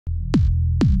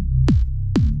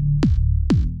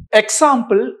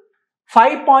Example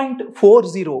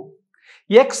 5.40.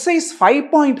 Exercise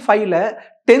 5.5ல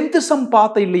 10th sum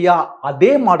பார்த்த இல்லையா,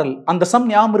 அதே மாடல். அந்த sum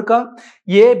ஞாபகம் இருக்கா?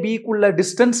 A B குள்ள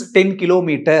distance 10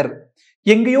 கிலோமீட்டர்.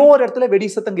 எங்கேயோ ஒரு இடத்துல வெடி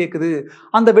சத்தம் கேக்குது.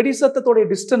 அந்த வெடி சத்தத்தோட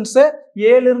டிஸ்டன்ஸ்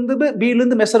A ல இருந்து B ல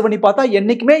இருந்து மெஷர் பண்ணி பார்த்தா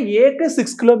என்னைக்குமே A க்கு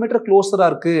 6 கிலோமீட்டர் க்ளோஸரா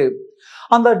இருக்கு.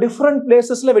 அந்த டிஃபரண்ட்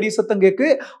பிளேசஸ்ல வெடி சத்தம் கேக்கு.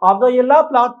 அதையெல்லாம்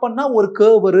பிளாட் பண்ணா ஒரு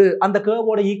கர்வ் வரும். அந்த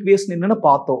கர்வோட ஈக்குவேஷன் என்னன்னு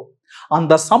பார்த்தோம்.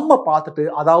 அந்த சம்ம பார்த்துட்டு,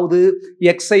 அதாவது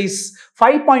எக்ஸைஸ்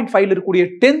 5.5ல இருக்கக்கூடிய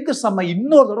 10th சம்ம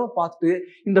இன்னொரு தடவை பார்த்துட்டு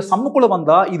இந்த சம்முக்குள்ள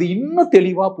வந்தா இது இன்னும்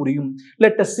தெளிவா புரியும்.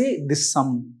 Let us see this sum.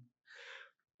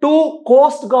 2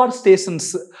 cost card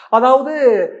stations, அதாவது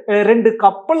 2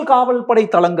 கப்பல் காவல் படை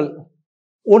தளங்கள்,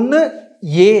 ஒன்னு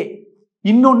A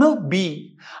இன்னொன்னு B.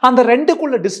 அந்த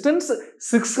ரெண்டுக்குள்ள distance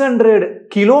 600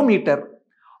 kilometre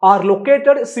are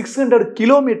located 600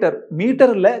 kilometer,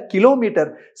 மீட்டர்ல kilometre,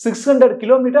 600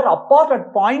 kilometer apart at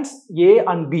points A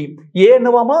and B. A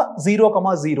என்னவாமா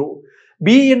 0,0,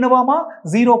 B என்னவாமா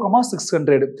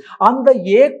 0,600. அந்த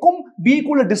A க்கும் B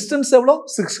குள்ள டிஸ்டன்ஸ் எவ்வளோ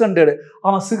 600.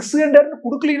 அவன் 600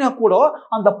 கொடுக்கலினா கூட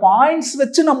அந்த பாயிண்ட்ஸ்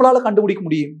வச்சு நம்மளால கண்டுபிடிக்க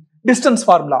முடியும். டிஸ்டன்ஸ்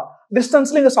ஃபார்முலா,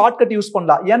 டிஸ்டன்ஸ்ல இங்க ஷார்ட்கட் யூஸ்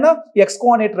பண்ணலாம். ஏன்னா x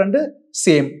கோஆர்டினேட் ரெண்டு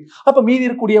சேம். அப்ப மீதி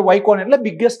இருக்கக்கூடிய y கோஆர்டினேட்ல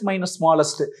biggest minus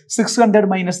smallest 600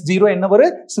 minus 0 என்ன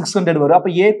வரும் 600 வரும். அப்ப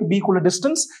A க்கு B குள்ள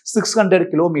டிஸ்டன்ஸ் 600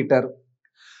 கிலோமீட்டர்.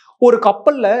 ஒரு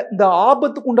கப்பல்ல இந்த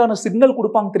ஆபத்துக்கு உண்டான சிக்னல்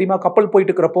கொடுப்பாங்க தெரியுமா, கப்பல்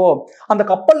போயிட்டு இருக்கிறப்போ அந்த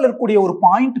கப்பல்ல இருக்கக்கூடிய ஒரு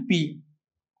பாயிண்ட் P,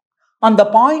 அந்த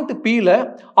பாயிண்ட் Pல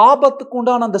ஆபத்துக்கு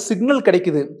உண்டான அந்த சிக்னல்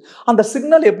கிடைக்குது. அந்த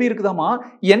சிக்னல் எப்படி இருக்குதாமா,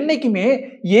 என்னைக்குமே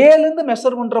A ல இருந்து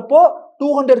மெஷர் பண்றப்போ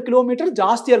 200 கிலோமீட்டர்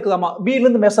ஜாஸ்தியா இருக்குதாமா B ல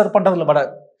இருந்து மெஷர் பண்றதுல விட.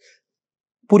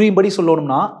 புரியும்படி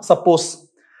சொல்லணும்னா, சப்போஸ்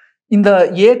இந்த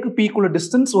A க்கு P குள்ள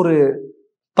டிஸ்டன்ஸ் ஒரு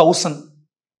 1000,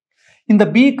 இந்த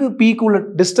B க்கு P குள்ள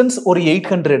டிஸ்டன்ஸ் ஒரு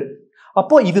 800.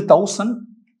 அப்போ இது 1000,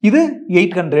 இது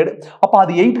 800. அப்ப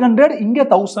அது 800, இங்க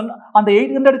 1000. அந்த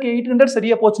 800க்கு 800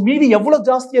 சரியா போச்சு. மீதி எவ்வளவு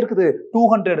ஜாஸ்தியா இருக்குது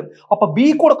 200. அப்ப B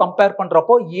கூட கம்பேர்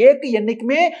பண்றப்போ A க்கு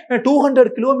என்னைக்குமே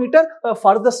 200 கிலோமீட்டர்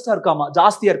ஃபர்தஸ்டா இருக்காமா,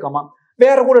 ஜாஸ்தியா இருக்காமா.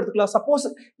 வேற கூட எடுத்துக்கலாம். சப்போஸ்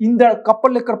இந்த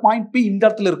கப்பல்ல இருக்கிற பாயிண்ட் P இந்த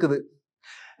இடத்துல இருக்குது,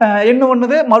 என்ன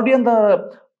பண்ணுது, மறுபடியும் அந்த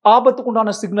ஆபத்துக்கு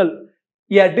உண்டான signal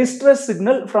a distress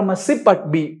signal from a ship at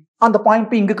B, அந்த பாயிண்ட்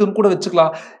P இங்க கூட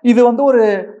வச்சுக்கலாம். இது வந்து ஒரு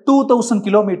 2000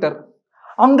 கிலோமீட்டர்.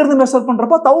 அங்கிருந்து மெஷர்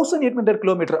பண்றப்போ 1800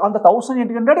 கிலோமீட்டர். அந்த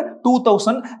 1800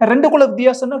 2000 ரெண்டுக்குள்ள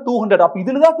வித்தியாசம் 200. அப்ப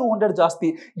இதுலதான் 200 ஜாஸ்தி.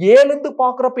 ஏல இருந்து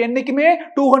பாக்குறப்ப என்னைக்குமே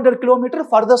 200 கிலோமீட்டர்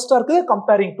ஃபர்தஸ்டா இருக்கு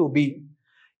comparing to B.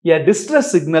 A distress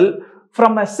signal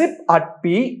from a ship at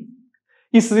P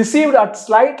is received at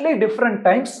slightly different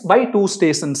times by 2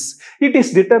 stations. It is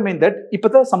determined that,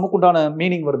 இப்பதான் சமக்குண்டான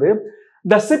மீனிங் வருது,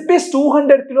 the ship is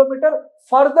 200 kilometer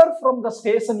further from the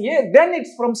station A, then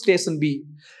it's from station B.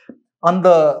 அந்த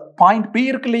point P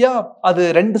இருக்கு இல்லையா, அது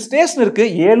 2 station இருக்கு.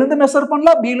 ஏல இருந்து measure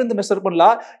பண்ணலாம், B ல இருந்து மெஷர்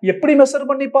பண்ணலாம். எப்படி மெஷர்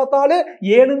பண்ணி பார்த்தாலும்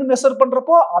ஏல இருந்து மெஷர்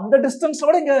பண்றப்போ அந்த டிஸ்டன்ஸ்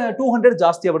விட இங்க 200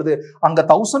 ஜாஸ்தியா வருது. அங்க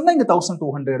 1000, இங்க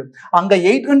 1200, அங்க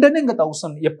 800, இங்க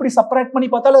 1000. எப்படி செப்பரேட் பண்ணி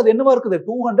பார்த்தாலும் அது என்னவா இருக்குது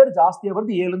 200 ஜாஸ்தியா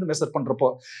வருது ஏல இருந்து மெஷர் பண்றப்போ.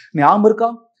 ஞாபகம் இருக்கா,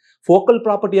 focal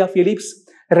property of ellipse,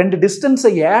 2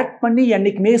 டிஸ்டன்ஸை add பண்ணி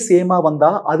என்னைக்குமே சேமா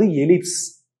வந்தா அது எலிப்ஸ்.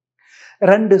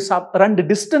 2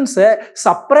 டிஸ்டன்ஸை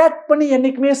சப்ராக்ட் பண்ணி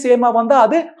என்னைக்குமே சேமா வந்தா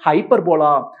அது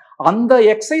ஹைப்பர்போலா. அந்த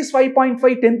எக்ஸைஸ்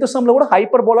 5.5 10th சம்ல கூட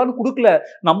ஹைப்பர்போலான்னு கொடுக்கல,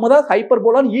 நம்ம தான்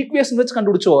ஹைப்பர்போலான்னு ஈக்குவேஷன் வச்சு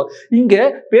கண்டுபிடிச்சோம். இங்க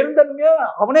பெருந்தன்மையா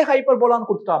அவனே ஹைப்பர்போலான்னு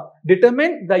கொடுத்துட்டான்.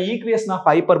 Determine the equation of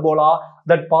hyperbola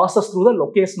that bosses through the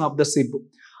location of the ship.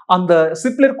 அந்த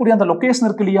ஷிப்ல இருக்கக்கூடிய அந்த லொகேஷன்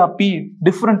இருக்கு இல்லையா P,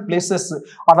 டிஃபரெண்ட் பிளேசஸ்,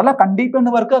 அதெல்லாம் கண்டிப்பா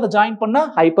என்ன இருக்கு, அதை ஜாயின் பண்ணா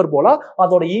ஹைப்பர்போலா.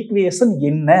 அதோட ஈக்குவேஷன்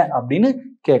என்ன அப்படின்னு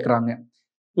கேக்குறாங்க.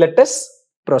 Let us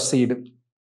proceed.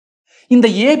 இந்த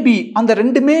AB அந்த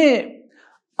ரெண்டுமே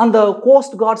அந்த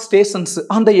கோஸ்ட் கார்ட் ஸ்டேஷன்ஸ்,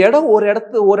 அந்த இடம் ஒரு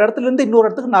இடத்துல இருந்து இன்னொரு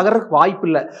இடத்துக்கு நகரக்கு வாய்ப்பு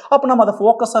இல்லை. அப்ப நம்ம அதை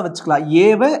ஃபோக்கஸா வச்சுக்கலாம்.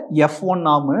 ஏவை F1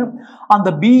 ஆமு,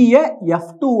 அந்த B-ய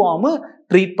F2 ஆமு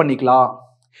ட்ரீட் பண்ணிக்கலாம்.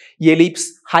 எலிப்ஸ்,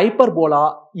 ஹைப்பர்போலா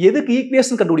எதுக்கு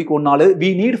equation கண்டுபிடிக்கணும்னாலும்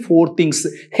we need 4 things.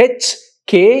 H,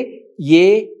 K, A,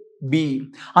 B.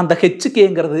 அந்த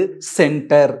HKங்கிறது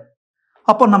சென்டர்.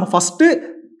 அப்போ நம்ம ஃபர்ஸ்ட்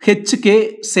HK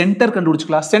சென்டர்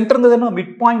கண்டுபிடிச்சுக்கலாம். சென்டர்ங்கிறது என்ன,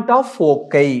 mid point of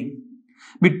ஃபோக்கை.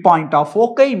 Mid point of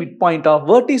ஃபோக்கை, mid point of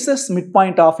vertices, mid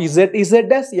point of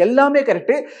ZS எல்லாமே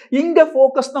correct. இங்க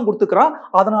focus தான் கொடுத்துக்கிறான்,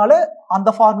 அதனால அந்த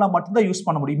ஃபார்முலா மட்டும் தான் யூஸ்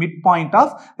பண்ண முடியும். மிட் பாயிண்ட்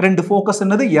ஆஃப் 2 ஃபோக்கஸ்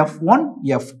என்னது F1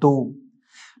 F2.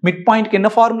 மிட் பாயிண்ட்க்கு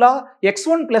என்ன formula,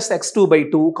 x1 plus x2 by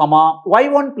 2,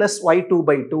 y1 plus y2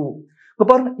 by 2.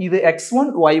 பாருங்க, இது x1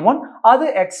 y1, அது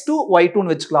x2 y2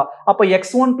 ன்னு வச்சுக்கலாம். அப்ப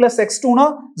x1 plus x2 னா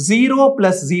 0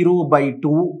 plus 0 by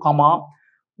 2,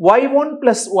 y1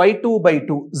 plus y2 by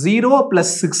 2, 0 plus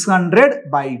 600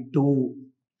 by 2.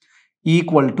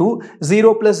 equal to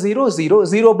 0 plus 0 0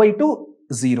 0 by 2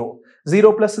 0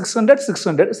 0 plus 600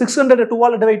 600 600 2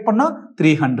 ஆல divide பண்ணா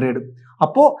 300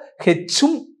 அப்போ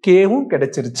ஹெச்சும் கேவும்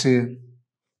கிடைச்சிருச்சு.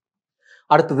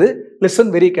 அடுத்தது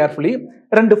லிசன் வெரி கேர்ஃபுல்லி.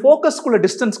 ரெண்டு ஃபோக்கஸ்க்குள்ள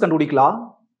டிஸ்டன்ஸ் கண்டுபிடிக்கலாம்.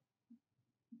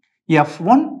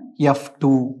 f1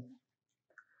 f2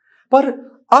 பார்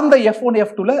அந்த f1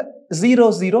 f2ல 0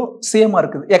 0 சேமா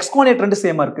இருக்குது. x கோஆர்டினேட் ரெண்டு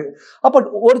சேமா இருக்கு. அப்ப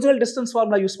ஒரிஜினல் டிஸ்டன்ஸ்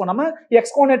ஃபார்முலா யூஸ் பண்ணாம x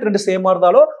கோஆர்டினேட் ரெண்டு சேமா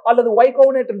இருந்தாலோ அல்லது y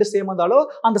கோஆர்டினேட் ரெண்டு சேமா இருந்தாலோ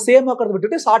அந்த சேமா இருக்கிறத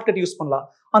விட்டுட்டு ஷார்ட்கட் யூஸ் பண்ணலாம்.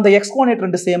 அந்த x கோஆர்டினேட்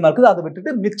ரெண்டு சேமா இருக்குது, அதை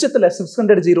விட்டுட்டு மிச்சத்துல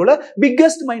 600 0ல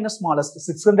பிக்கெஸ்ட் மைனஸ் ஸ்மாலஸ்ட்.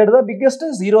 600 தான் பிக்கெஸ்ட்,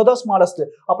 0 தான் ஸ்மாலஸ்ட்.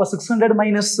 அப்ப 600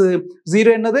 மைனஸ்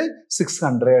 0 என்னது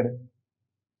 600.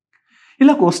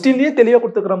 இல்ல கொஸ்டின்லயே தெளிவா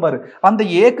கொடுத்துக்கிறோம் பாரு. அந்த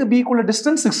ஏக்கு பிக்குள்ள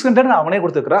டிஸ்டன்ஸ் 600 அவனே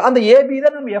கொடுத்துக்கிறான். அந்த ஏபி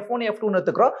தான் நம்ம f1 f2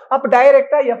 எடுத்துக்கிறோம். அப்ப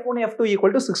டைரக்டா f1 f2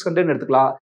 ஈக்குவல் டு 600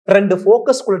 எடுத்துக்கலாம். ரெண்டு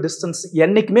ஃபோக்கஸ்க்குள்ள டிஸ்டன்ஸ்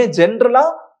என்னைக்குமே ஜெனரலா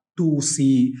 2c.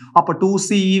 அப்ப 2c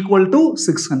ஈக்குவல் டு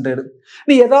 600.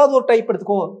 நீ ஏதாவது ஒரு டைப்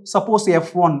எடுத்துக்கோ. Suppose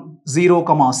f1 0,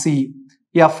 c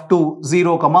f2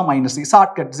 0, c.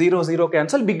 Shortcut 0 0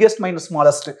 cancel. Biggest minus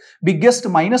smallest, biggest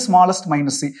minus smallest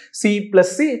minus c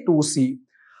plus c 2c.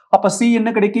 அப்ப c என்ன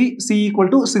கிடைக்கி? c equal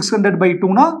to 600 by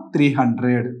 2 னா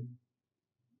 300.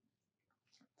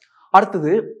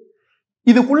 அடுத்தது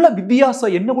இதுக்குள்ள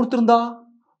வித்தியாசம் என்ன கொடுத்திருந்தா?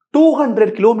 200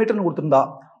 கிலோமீட்டர் கொடுத்திருந்தா.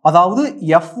 அதாவது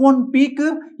f1p க்கு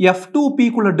f2p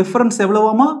குள்ள difference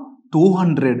எவ்வளவாமா?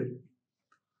 200.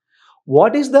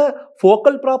 What is the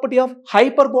focal property of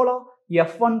hyperbola?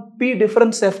 f1p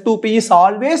difference f2p is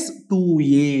always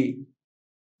 2a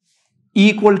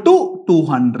equal to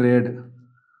 200.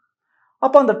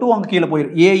 அப்ப அந்த 2 அங்க கீழே போயிரு.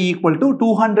 a equal to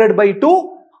 200 by 2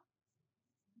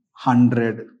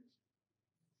 100.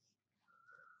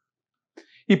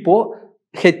 இப்போ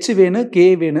h வேணும், k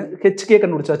வேணும். h k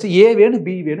கண்டுபிடிச்சாச்சு. a வேணும், b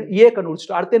வேணும். a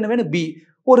கண்டுபிடிச்சிட்டு அடுத்து என்ன வேணும்? b.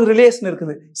 ஒரு ரிலேஷன்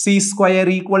இருக்குது. c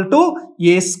square equal to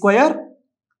a square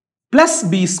plus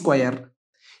b square.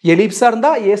 எலிப்ஸா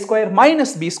இருந்தா a square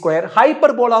minus b square.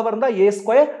 ஹைப்பர்போலாவா இருந்தா a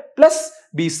square plus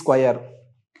b square.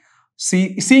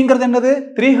 சிங்கிறது என்னது?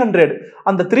 300.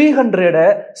 அந்த 300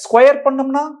 ஸ்கொயர்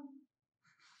பண்ணோம்னா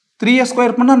 3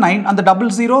 ஸ்கொயர் பண்ணா 9, அந்த டபுள்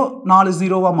 0 4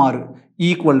 0வா மாறு.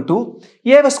 ஈக்குவல் டு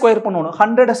ஏவை ஸ்கொயர் பண்ணணும்.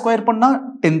 100 ஸ்கொயர் பண்ணா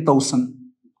 10,000.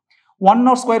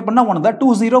 1 ஸ்கொயர் பண்ணா 1 தான்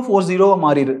 2040வா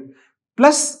மாறிடு.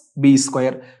 பிளஸ் b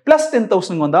ஸ்கொயர் பிளஸ்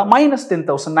 10,000 வந்தா minus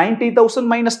 10,000. 90,000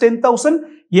 minus 10,000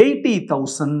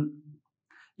 80,000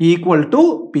 equal to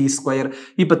b square.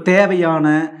 இப்ப தேவையான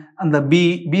அந்த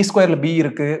b ஸ்கொயர்ல b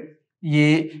இருக்கு, a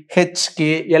h k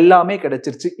எல்லாமே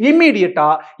கிடைச்சிருச்சு. இமிடியேட்டா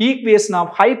ஈக்குவேஷன்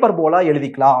ஆஃப் ஹைப்பர்போலா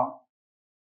எழுதிக்கலாம்.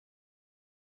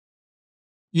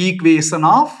 ஈக்குவேஷன்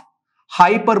ஆஃப்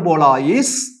ஹைப்பர்போலா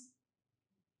இஸ்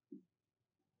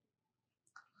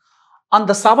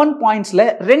அந்த 7 பாயிண்ட்ஸ்ல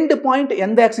 2 பாயிண்ட்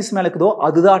எந்த ஆக்சிஸ் மேல இருக்குதோ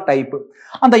அதுதான் டைப்.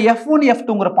 அந்த f1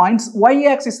 f2ங்கற பாயிண்ட்ஸ் y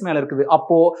ஆக்சிஸ் மேல இருக்குது.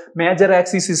 அப்போ major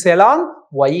axis is along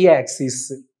y axis.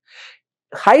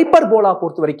 Hyperbola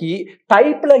பொறுத்த வரைக்கும்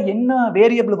டைப்ல என்ன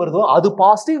வேரியபிள் வருதோ அது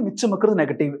பாசிட்டிவ், மிச்சம் இருக்கிறது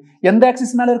நெகட்டிவ். எந்த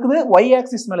ஆக்சிஸ் மேல இருக்குது? y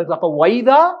ஆக்சிஸ் மேல இருக்குது. அப்ப y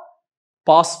தான்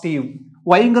பாசிட்டிவ்.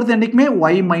 yங்கிறது என்னைக்குமே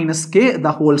y minus k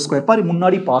the whole square. பாரு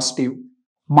முன்னாடி positive.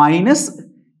 Minus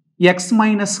x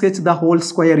minus h the whole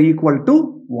square equal to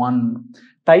 1.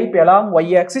 Type along y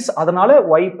axis, அதனால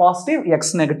y positive,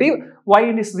 x negative. y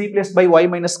is replaced by y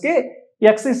minus k,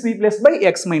 x is replaced by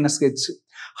x minus h.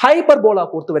 Hyperbola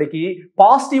பொறுத்த வரைக்கும்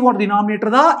பாசிட்டிவோட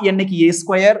denominator தான் என்னைக்கு a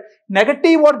square,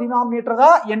 நெகட்டிவோட denominator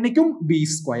தான் என்னைக்கும் b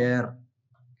square.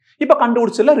 இப்ப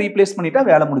கண்டுபிடிச்சல replace பண்ணிட்டா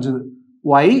வேலை முடிஞ்சது.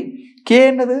 y k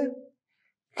என்னது?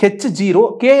 h 0,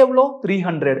 k எவ்வளோ?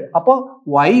 300. அப்போ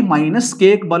y minus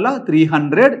k க்கு பதிலா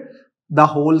 300 the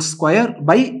whole square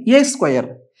by a square.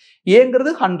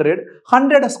 ஏங்கிறது 100,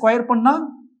 100 ஸ்கொயர் பண்ணா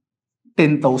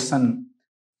 10,000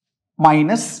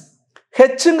 மைனஸ்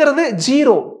hங்கிறது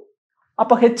 0.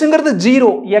 அப்ப hங்கிறது 0,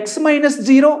 x minus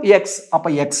 0 x. அப்ப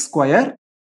x square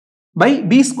by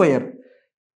b square.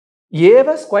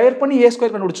 ஏவை ஸ்கொயர் பண்ணி a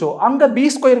ஸ்கொயர் கண்டுபிடிச்சோம். அங்க b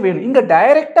ஸ்கொயர் வேணும். இங்க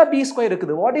டைரக்டா b ஸ்கொயர்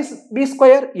இருக்குது. What is b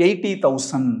square?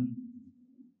 80,000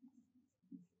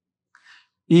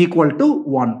 equal to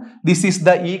 1. This is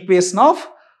the equation of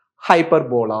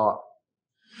hyperbola.